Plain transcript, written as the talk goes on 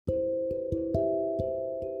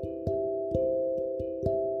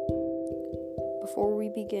before we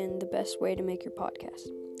begin, the best way to make your podcast.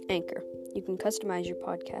 Anchor. You can customize your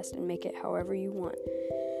podcast and make it however you want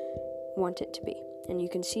it to be. And you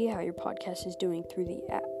can see how your podcast is doing through the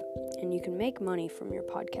app. And you can make money from your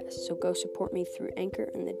podcast. So go support me through Anchor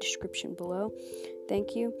in the description below.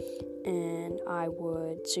 Thank you. And I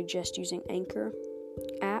would suggest using Anchor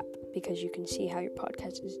app because you can see how your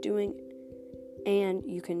podcast is doing. And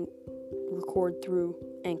you can record through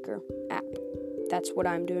Anchor app. That's what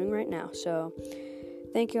I'm doing right now. So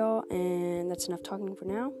thank y'all, and that's enough talking for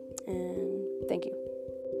now, and thank you.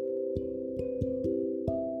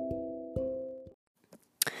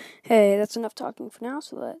 Hey, that's enough talking for now,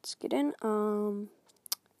 so let's get in.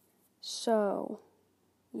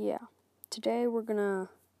 Today we're gonna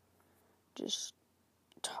just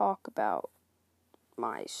talk about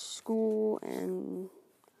my school, and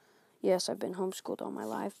yes, I've been homeschooled all my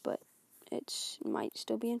life, but it might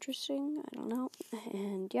still be interesting, I don't know,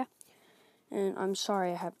 and yeah, and I'm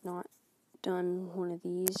sorry I have not done one of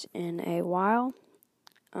these in a while.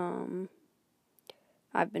 I've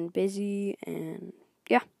been busy, and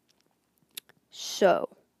yeah, so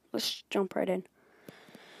let's jump right in.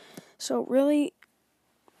 So really,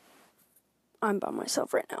 I'm by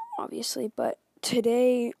myself right now, obviously, but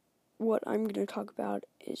today, what I'm going to talk about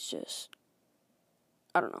is just,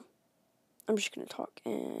 I don't know, I'm just going to talk,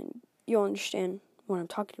 and you'll understand what I'm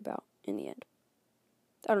talking about in the end.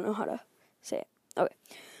 I don't know how to say it. Okay,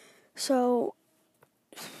 so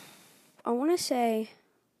I want to say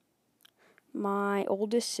my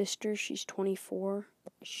oldest sister, she's 24.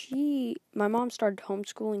 My mom started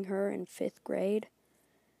homeschooling her in 5th grade,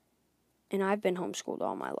 and I've been homeschooled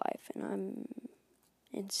all my life, and I'm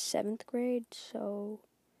in 7th grade, so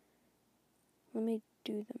let me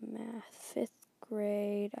do the math. 5th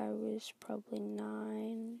grade, I was probably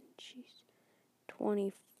 9, she's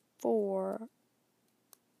 24.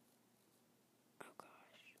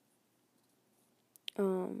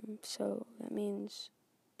 So that means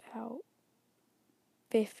about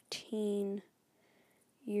 15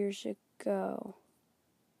 years ago.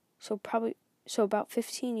 So about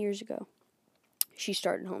 15 years ago, she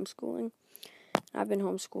started homeschooling. I've been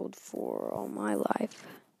homeschooled for all my life.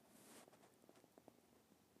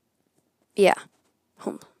 Yeah.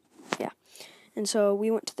 And so we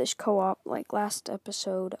went to this co-op, like last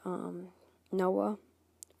episode, Noah.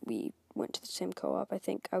 We went to the same co-op. I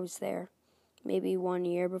think I was there maybe 1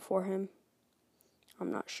 year before him.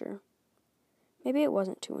 I'm not sure. Maybe it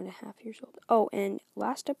wasn't 2.5 years old. Oh, and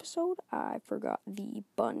last episode, I forgot the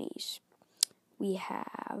bunnies. We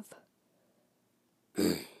have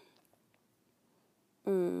 5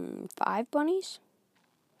 bunnies?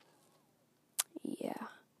 Yeah.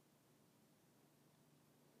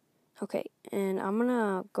 Okay, and I'm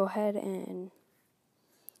gonna go ahead and,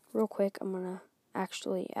 real quick, I'm gonna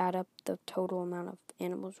actually add up the total amount of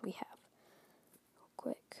animals we have. Real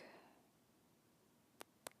quick.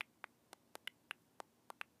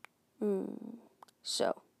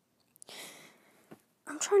 So,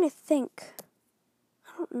 I'm trying to think.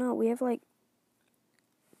 I don't know, we have like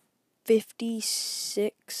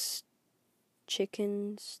 56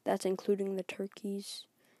 chickens. That's including the turkeys.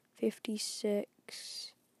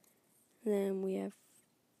 56. Then we have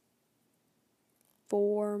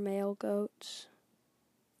 4 male goats.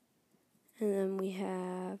 And then we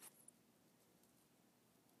have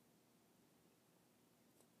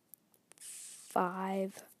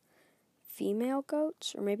 5 female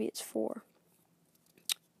goats, or maybe it's 4.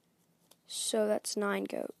 So that's 9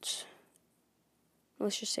 goats.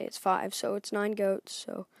 Let's just say it's 5, so it's 9 goats,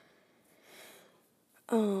 so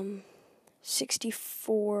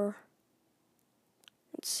 64.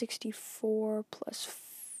 That's 64 plus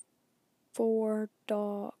 4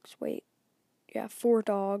 dogs. 4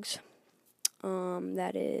 dogs.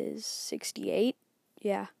 That is 68.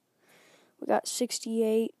 Yeah. We got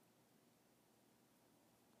 68.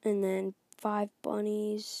 And then 5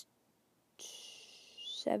 bunnies.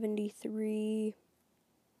 73.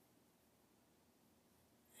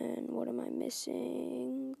 And what am I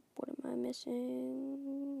missing?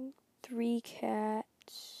 3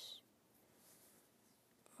 cats.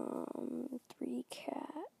 3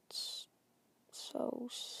 cats. So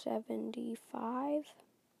 75.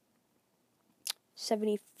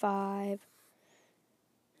 75.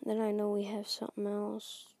 And then I know we have something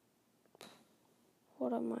else.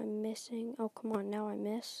 What am I missing? Oh, come on, now I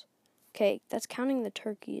miss. Okay, that's counting the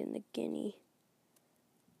turkey and the guinea.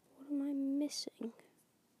 What am I missing?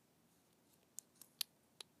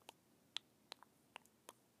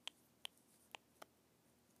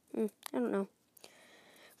 I don't know.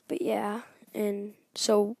 But yeah, and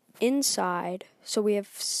so inside, so we have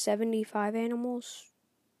 75 animals,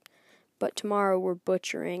 But tomorrow we're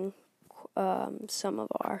butchering some of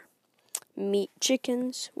our meat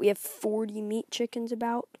chickens. We have 40 meat chickens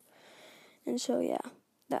about. And so, yeah,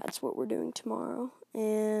 that's what we're doing tomorrow.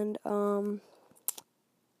 And,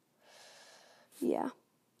 yeah,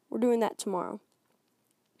 we're doing that tomorrow.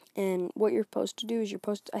 And what you're supposed to do is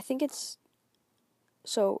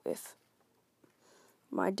so if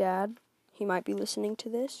my dad, he might be listening to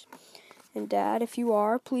this. And Dad, if you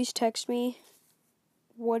are, please text me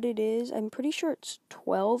what it is. I'm pretty sure it's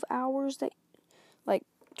 12 hours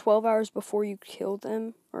 12 hours before you kill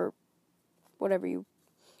them, or whatever you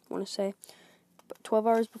want to say. But 12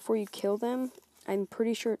 hours before you kill them, I'm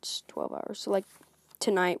pretty sure it's 12 hours. So, like,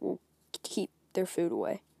 tonight we'll keep their food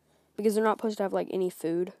away. Because they're not supposed to have, like, any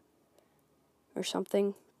food or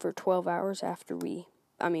something for 12 hours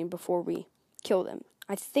before we kill them.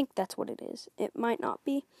 I think that's what it is. It might not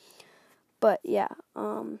be. But, yeah,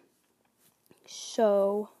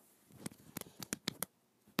 so,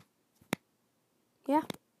 yeah,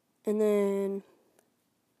 and then,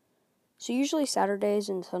 so usually Saturdays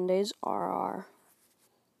and Sundays are our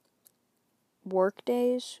work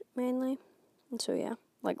days, mainly, and so, yeah,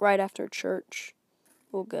 like, right after church,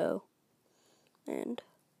 we'll go, and,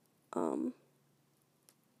 we'll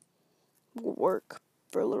work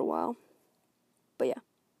for a little while, but, yeah,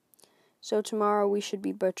 so tomorrow we should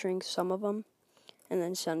be butchering some of them, and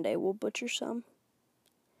then Sunday we'll butcher some,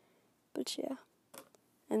 but, yeah,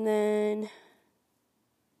 and then,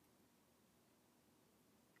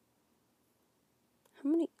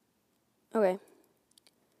 okay,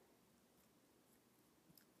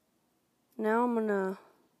 now I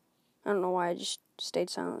don't know why I just stayed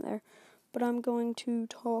silent there, but I'm going to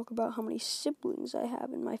talk about how many siblings I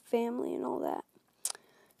have in my family and all that.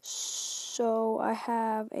 So I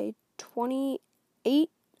have a 28,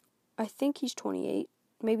 I think he's 28,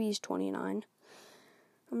 maybe he's 29.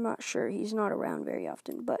 I'm not sure, he's not around very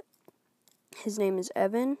often, but his name is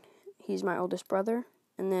Evan. He's my oldest brother.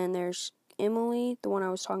 And then there's Emily, the one I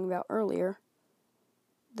was talking about earlier,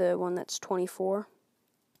 the one that's 24.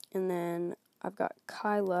 And then I've got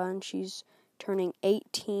Kyla, and she's turning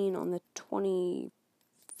 18 on the 21st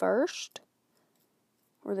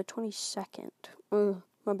or the 22nd.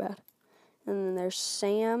 My bad. And then there's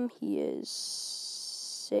Sam, he is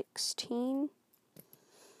 16.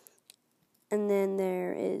 And then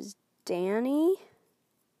there is Danny,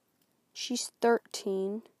 she's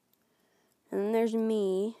 13. And then there's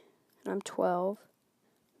me, and I'm 12.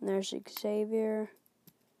 And there's Xavier,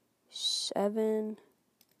 7.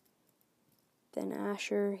 Then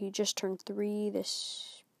Asher, he just turned 3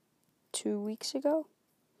 this 2 weeks ago.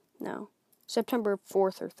 No, September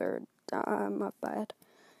 4th or 3rd. My bad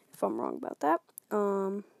if I'm wrong about that.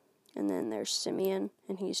 And then there's Simeon,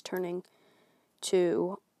 and he's turning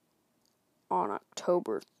 2 on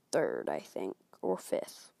October 3rd, I think, or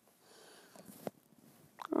 5th.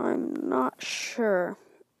 I'm not sure.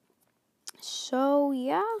 So,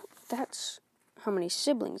 yeah, that's how many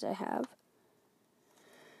siblings I have.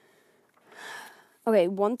 Okay,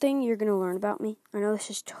 one thing you're going to learn about me, I know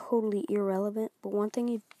this is totally irrelevant, but one thing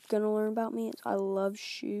you're going to learn about me is I love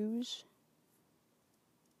shoes.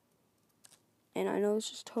 And I know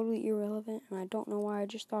this is totally irrelevant, and I don't know why I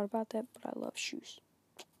just thought about that, but I love shoes.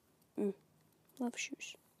 Love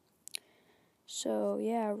shoes. So,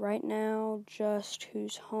 yeah, right now, just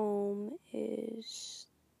who's home is,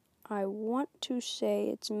 I want to say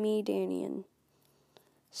it's me, Danny, and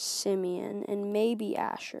Simeon, and maybe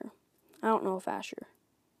Asher. I don't know if Asher.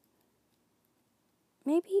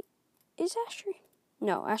 Maybe, is Asher?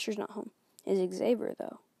 No, Asher's not home. Is Xavier,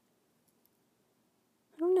 though?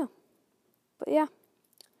 I don't know. But yeah.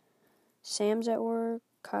 Sam's at work.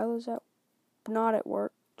 Kyla's not at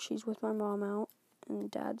work. She's with my mom out.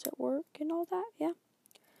 And Dad's at work and all that. Yeah.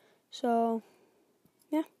 So,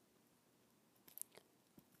 yeah.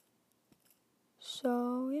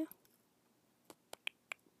 So,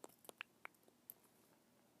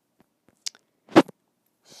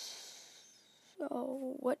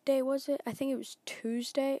 what day was it? I think it was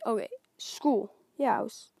Tuesday. Okay, school. Yeah,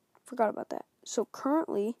 forgot about that. So,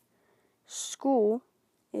 currently, school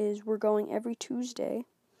we're going every Tuesday,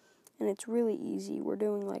 and it's really easy. We're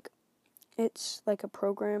doing, it's like a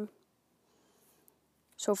program.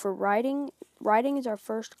 So, for writing is our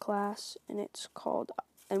first class,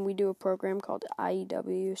 and we do a program called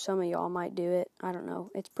IEW. Some of y'all might do it. I don't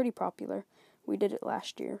know. It's pretty popular. We did it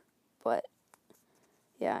last year, but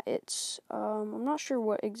yeah, it's, I'm not sure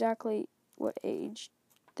what age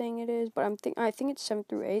thing it is, but I think it's 7th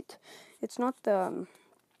through 8th. It's not the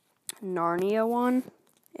Narnia one.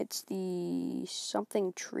 It's the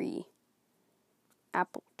something tree.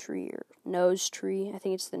 apple tree or nose tree. I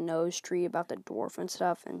think it's the nose tree about the dwarf and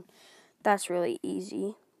stuff, and that's really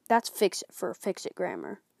easy. That's Fix It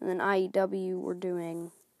grammar. And then IEW, we're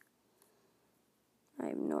doing, I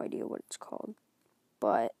have no idea what it's called,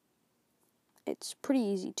 but it's pretty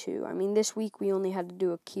easy too. I mean, this week we only had to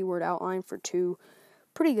do a keyword outline for 2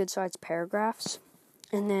 pretty good sized paragraphs.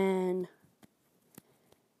 And then,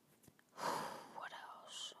 what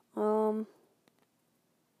else?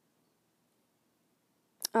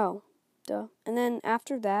 And then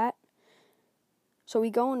after that, so we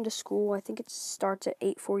go into school. I think it starts at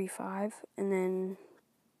 8:45, and then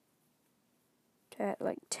at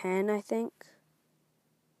like 10, I think.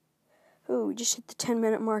 Oh, we just hit the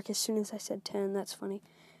 10-minute mark as soon as I said 10. That's funny.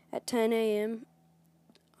 At 10 a.m.,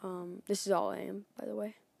 this is all a.m., by the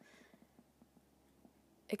way.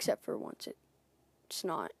 Except for once it's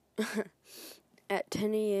not. At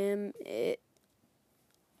 10 a.m.,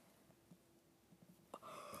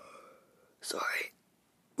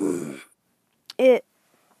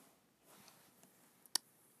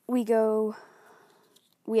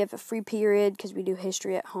 we have a free period because we do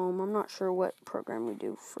history at home. I'm not sure what program we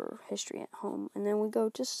do for history at home. And then we go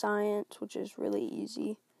to science, which is really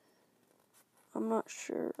easy. I'm not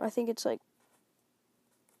sure. I think it's like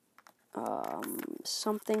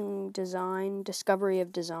something design, discovery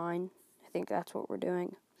of design. I think that's what we're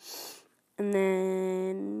doing. And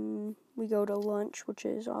then we go to lunch, which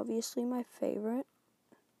is obviously my favorite.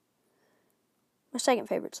 My second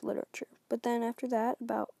favorite's literature. But then after that,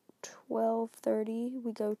 about 12:30,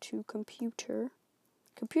 we go to computer.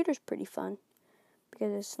 Computer's pretty fun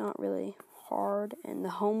because it's not really hard. And the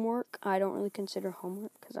homework, I don't really consider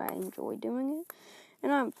homework because I enjoy doing it.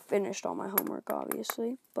 And I've finished all my homework,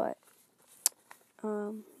 obviously. But,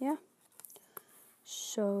 yeah.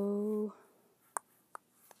 So,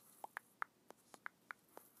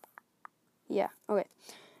 yeah, okay.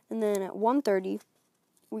 And then at 1:30,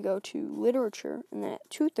 we go to literature. And then at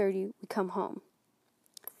 2:30, we come home.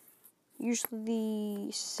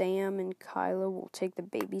 Usually Sam and Kyla will take the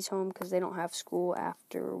babies home because they don't have school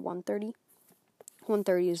after 1:30.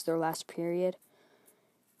 1:30 is their last period.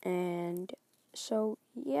 And so,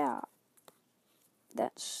 yeah,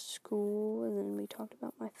 that's school. And then we talked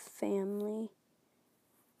about my family.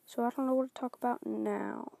 So I don't know what to talk about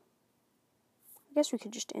now. I guess we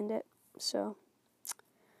could just end it. So,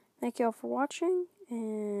 thank you all for watching.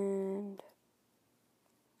 And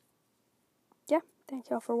yeah, thank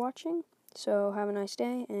you all for watching. So have a nice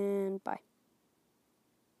day and bye.